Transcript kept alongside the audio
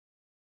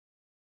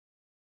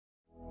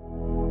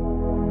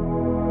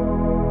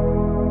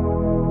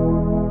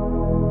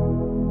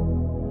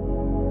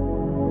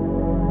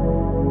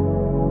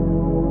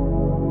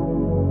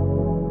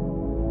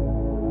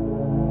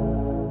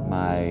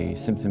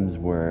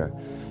were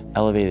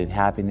elevated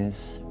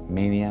happiness,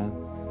 mania,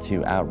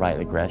 to outright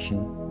aggression.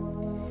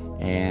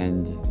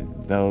 And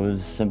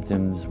those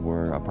symptoms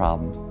were a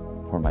problem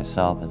for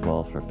myself as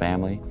well as for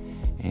family,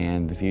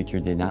 and the future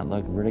did not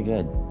look really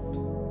good.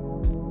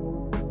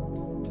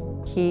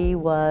 He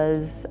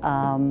was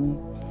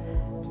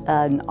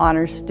an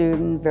honor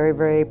student, very,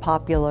 very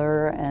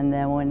popular, and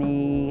then when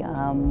he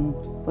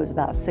was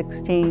about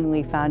 16,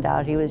 we found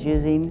out he was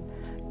using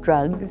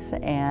drugs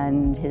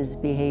and his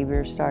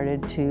behavior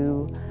started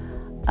to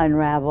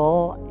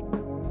unravel.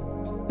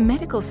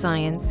 Medical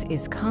science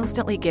is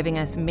constantly giving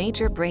us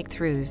major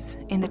breakthroughs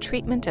in the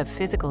treatment of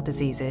physical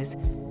diseases,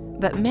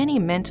 but many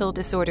mental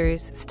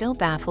disorders still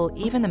baffle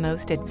even the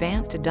most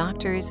advanced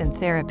doctors and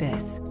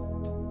therapists.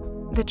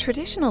 The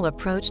traditional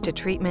approach to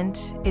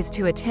treatment is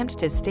to attempt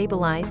to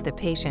stabilize the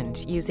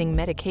patient using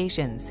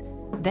medications,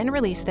 then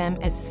release them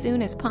as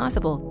soon as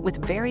possible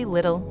with very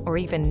little or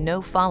even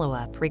no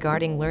follow-up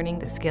regarding learning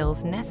the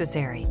skills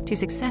necessary to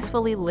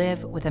successfully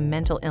live with a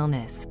mental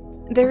illness.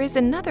 There is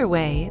another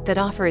way that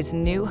offers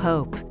new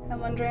hope. I'm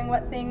wondering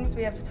what things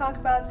we have to talk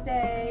about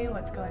today,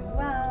 what's going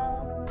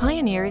well.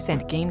 Pioneers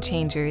and game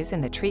changers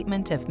in the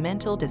treatment of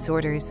mental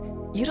disorders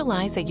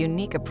utilize a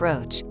unique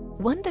approach,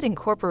 one that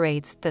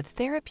incorporates the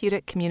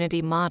therapeutic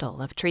community model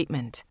of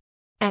treatment.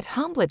 At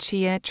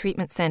Hanbleceya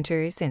treatment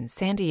centers in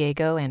San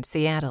Diego and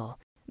Seattle,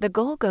 the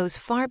goal goes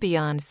far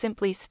beyond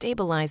simply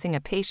stabilizing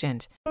a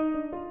patient.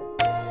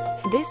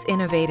 This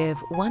innovative,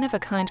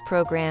 one-of-a-kind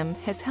program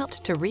has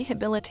helped to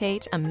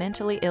rehabilitate a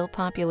mentally ill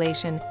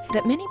population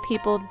that many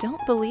people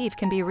don't believe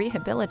can be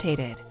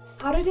rehabilitated.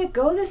 How did it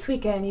go this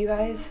weekend? You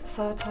guys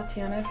saw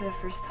Tatiana for the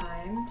first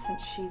time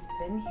since she's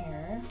been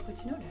here.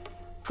 What'd you notice?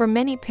 For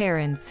many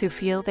parents who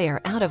feel they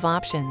are out of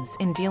options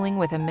in dealing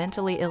with a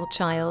mentally ill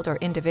child or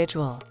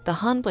individual, the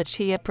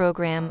Hanbleceya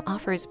program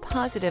offers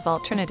positive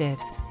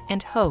alternatives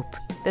and hope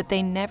that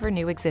they never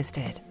knew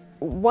existed.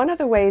 One of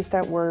the ways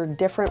that we're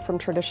different from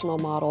traditional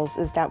models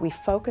is that we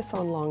focus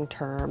on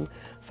long-term,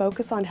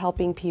 focus on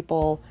helping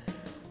people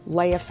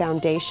lay a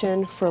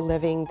foundation for a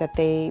living that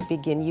they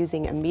begin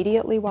using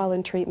immediately while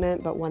in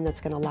treatment, but one that's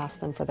going to last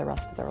them for the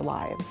rest of their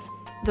lives.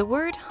 The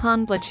word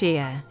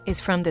Hanbleceya is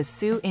from the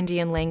Sioux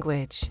Indian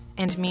language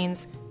and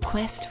means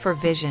quest for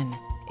vision.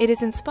 It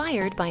is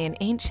inspired by an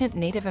ancient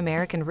Native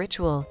American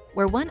ritual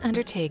where one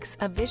undertakes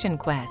a vision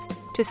quest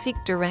to seek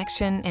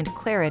direction and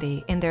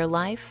clarity in their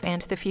life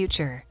and the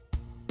future.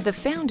 The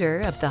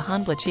founder of the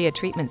Hanbleceya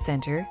Treatment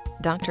Center,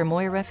 Dr.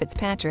 Moira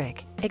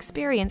Fitzpatrick,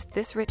 experienced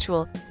this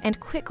ritual and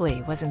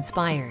quickly was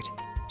inspired.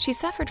 She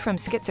suffered from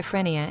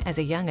schizophrenia as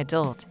a young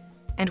adult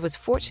and was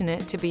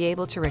fortunate to be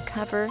able to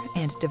recover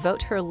and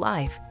devote her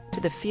life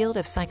to the field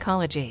of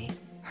psychology.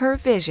 Her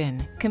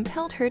vision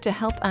compelled her to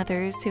help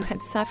others who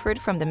had suffered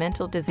from the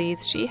mental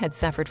disease she had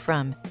suffered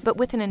from, but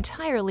with an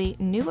entirely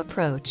new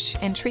approach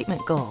and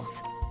treatment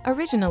goals.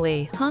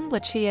 Originally,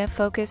 Hanbleceya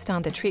focused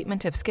on the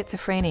treatment of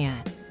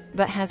schizophrenia,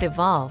 but has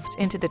evolved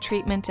into the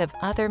treatment of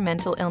other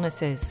mental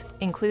illnesses,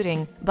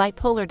 including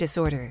bipolar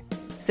disorder,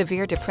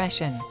 severe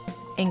depression,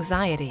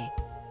 anxiety,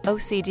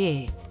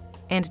 OCD,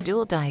 and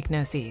dual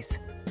diagnoses.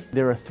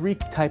 There are three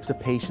types of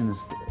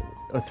patients,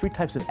 or three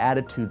types of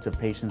attitudes of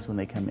patients when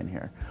they come in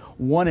here.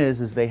 One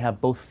is they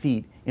have both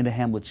feet into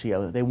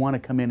Hanbleceya. They want to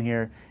come in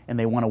here and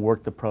they want to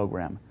work the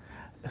program.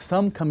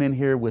 Some come in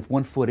here with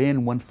 1 foot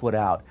in, 1 foot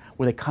out,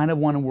 where they kind of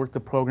want to work the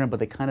program, but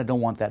they kind of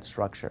don't want that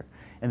structure.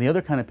 And the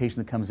other kind of patient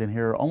that comes in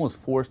here are almost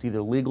forced,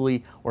 either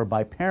legally or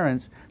by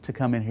parents, to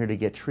come in here to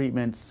get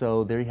treatment,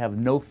 so they have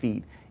no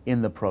feet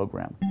in the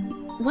program.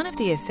 One of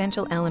the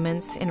essential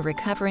elements in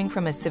recovering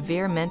from a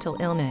severe mental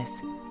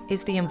illness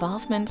is the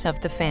involvement of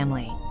the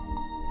family.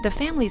 The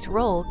family's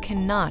role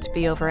cannot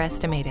be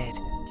overestimated.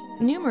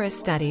 Numerous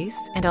studies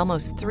and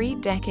almost 3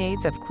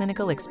 decades of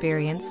clinical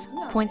experience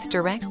points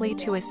directly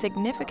to a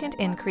significant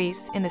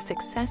increase in the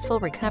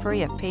successful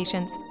recovery of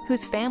patients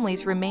whose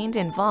families remained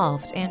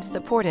involved and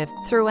supportive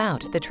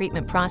throughout the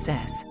treatment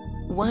process.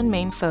 One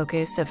main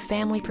focus of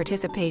family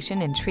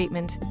participation in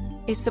treatment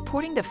is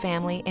supporting the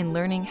family in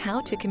learning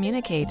how to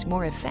communicate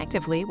more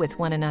effectively with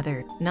one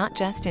another, not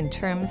just in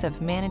terms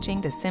of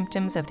managing the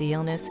symptoms of the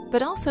illness,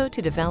 but also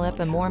to develop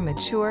a more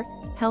mature,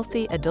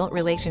 healthy adult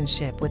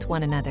relationship with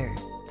one another.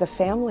 The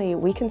family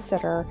we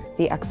consider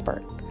the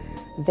expert.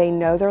 They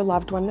know their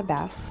loved one the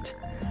best.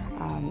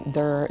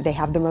 They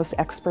have the most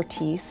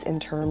expertise in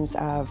terms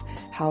of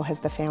how has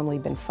the family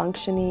been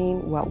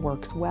functioning, what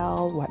works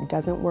well, what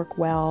doesn't work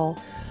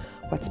well,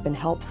 what's been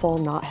helpful,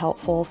 not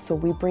helpful. So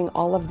we bring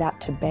all of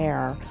that to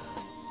bear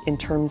in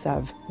terms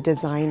of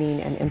designing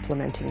and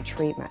implementing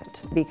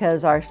treatment.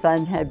 Because our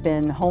son had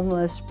been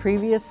homeless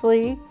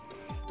previously,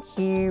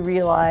 he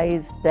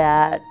realized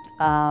that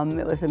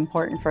it was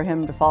important for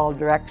him to follow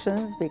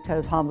directions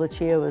because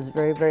Hanbleceya was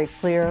very, very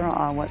clear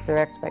on what their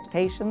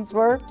expectations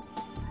were.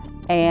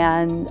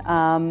 And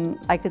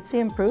I could see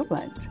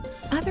improvement.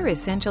 Other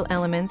essential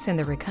elements in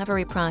the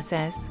recovery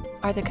process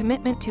are the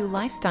commitment to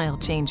lifestyle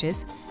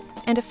changes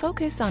and a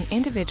focus on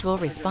individual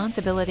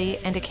responsibility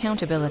and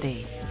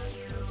accountability.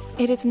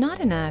 It is not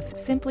enough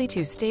simply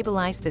to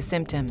stabilize the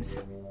symptoms.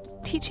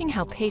 teaching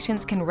how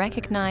patients can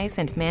recognize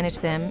and manage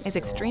them is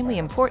extremely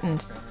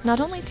important, not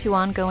only to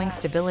ongoing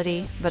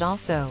stability, but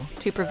also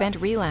to prevent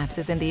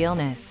relapses in the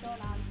illness.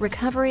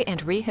 Recovery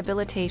and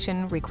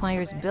rehabilitation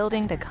requires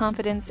building the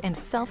confidence and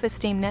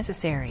self-esteem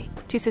necessary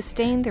to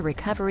sustain the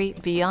recovery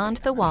beyond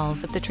the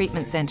walls of the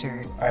treatment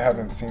center. I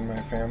haven't seen my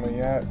family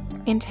yet.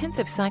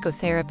 Intensive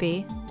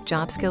psychotherapy,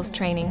 job skills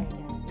training,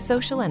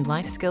 social and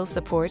life skills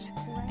support,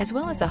 as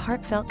well as a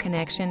heartfelt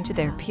connection to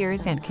their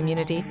peers and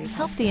community,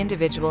 help the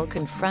individual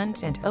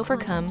confront and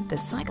overcome the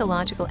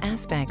psychological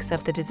aspects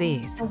of the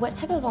disease. What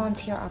type of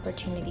volunteer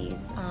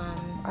opportunities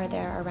are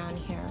there around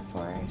here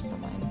for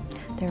someone?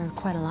 There are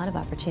quite a lot of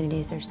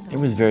opportunities. It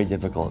was very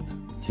difficult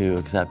to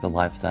accept a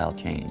lifestyle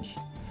change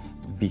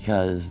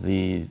because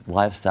the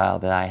lifestyle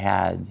that I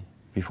had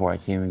before I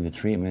came into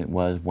treatment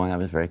was one I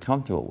was very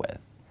comfortable with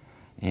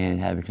and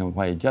had become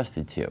quite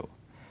adjusted to.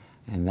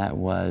 And that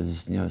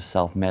was,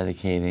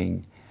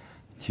 self-medicating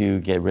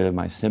to get rid of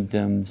my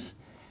symptoms,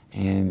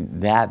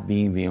 and that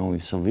being the only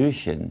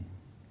solution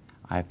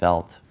I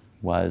felt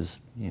was,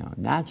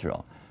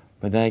 natural.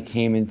 But then I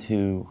came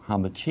into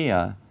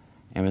Hanbleceya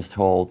and was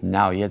told,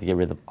 now you have to get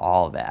rid of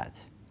all of that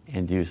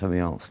and do something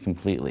else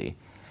completely.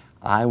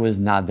 I was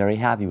not very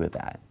happy with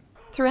that.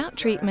 Throughout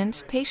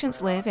treatment,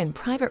 patients live in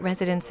private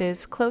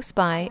residences close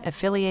by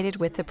affiliated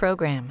with the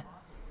program.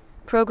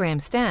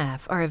 Program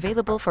staff are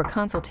available for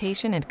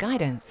consultation and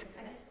guidance.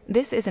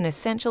 This is an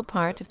essential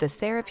part of the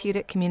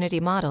therapeutic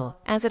community model,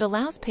 as it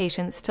allows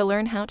patients to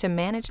learn how to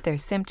manage their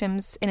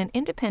symptoms in an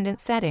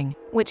independent setting,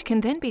 which can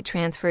then be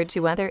transferred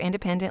to other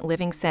independent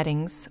living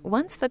settings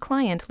once the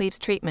client leaves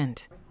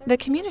treatment. The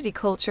community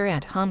culture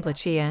at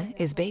Hanbleceya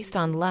is based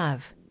on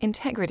love,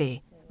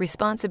 integrity,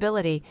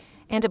 responsibility,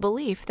 and a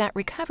belief that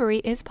recovery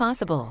is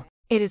possible.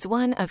 It is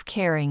one of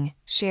caring,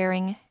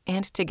 sharing,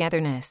 and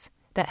togetherness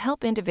that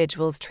help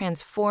individuals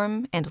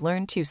transform and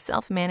learn to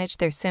self-manage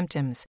their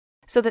symptoms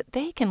so that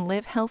they can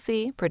live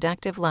healthy,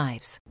 productive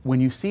lives. When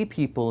you see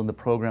people in the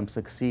program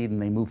succeed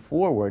and they move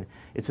forward,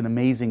 it's an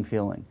amazing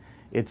feeling.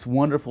 It's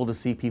wonderful to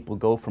see people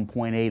go from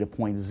point A to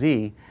point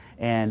Z,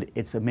 and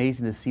it's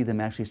amazing to see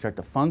them actually start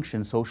to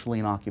function socially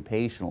and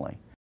occupationally.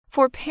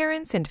 For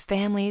parents and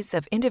families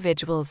of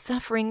individuals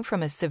suffering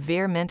from a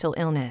severe mental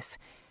illness,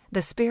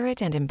 the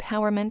spirit and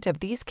empowerment of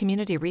these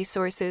community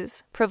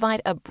resources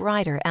provide a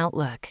brighter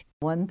outlook.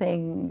 One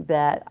thing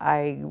that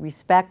I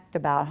respect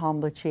about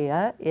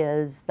Hanbleceya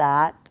is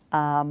that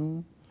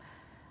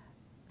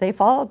they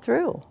followed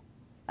through.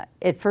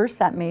 At first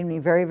that made me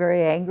very,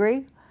 very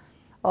angry.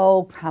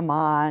 Oh, come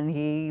on,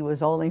 he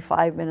was only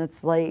 5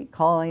 minutes late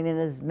calling in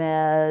his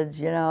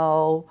meds,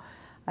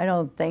 I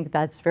don't think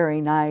that's very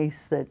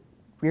nice that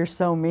you're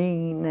so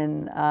mean.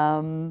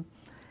 And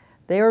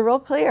they were real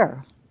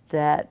clear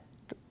that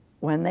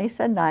when they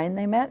said 9,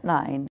 they meant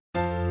 9.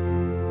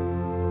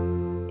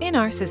 In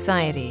our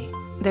society,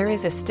 there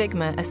is a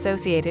stigma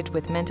associated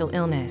with mental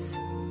illness,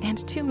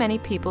 and too many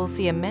people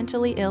see a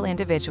mentally ill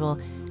individual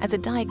as a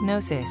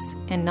diagnosis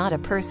and not a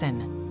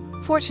person.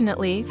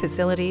 Fortunately,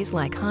 facilities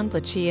like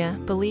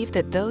Hanbleceya believe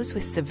that those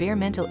with severe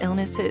mental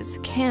illnesses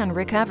can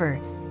recover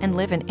and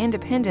live an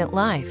independent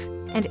life,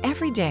 and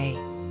every day,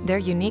 their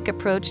unique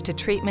approach to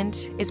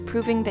treatment is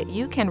proving that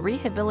you can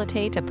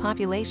rehabilitate a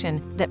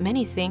population that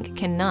many think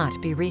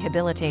cannot be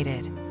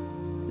rehabilitated.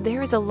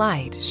 There is a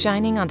light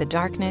shining on the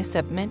darkness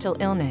of mental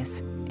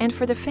illness, and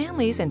for the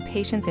families and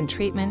patients in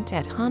treatment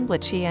at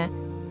Hanbleceya,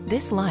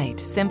 this light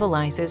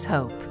symbolizes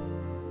hope.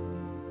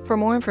 For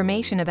more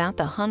information about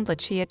the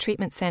Hanbleceya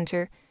Treatment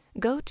Center,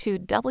 go to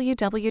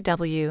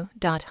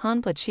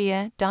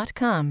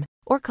www.hanbleceya.com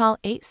or call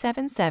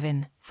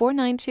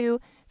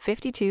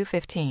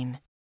 877-492-5215.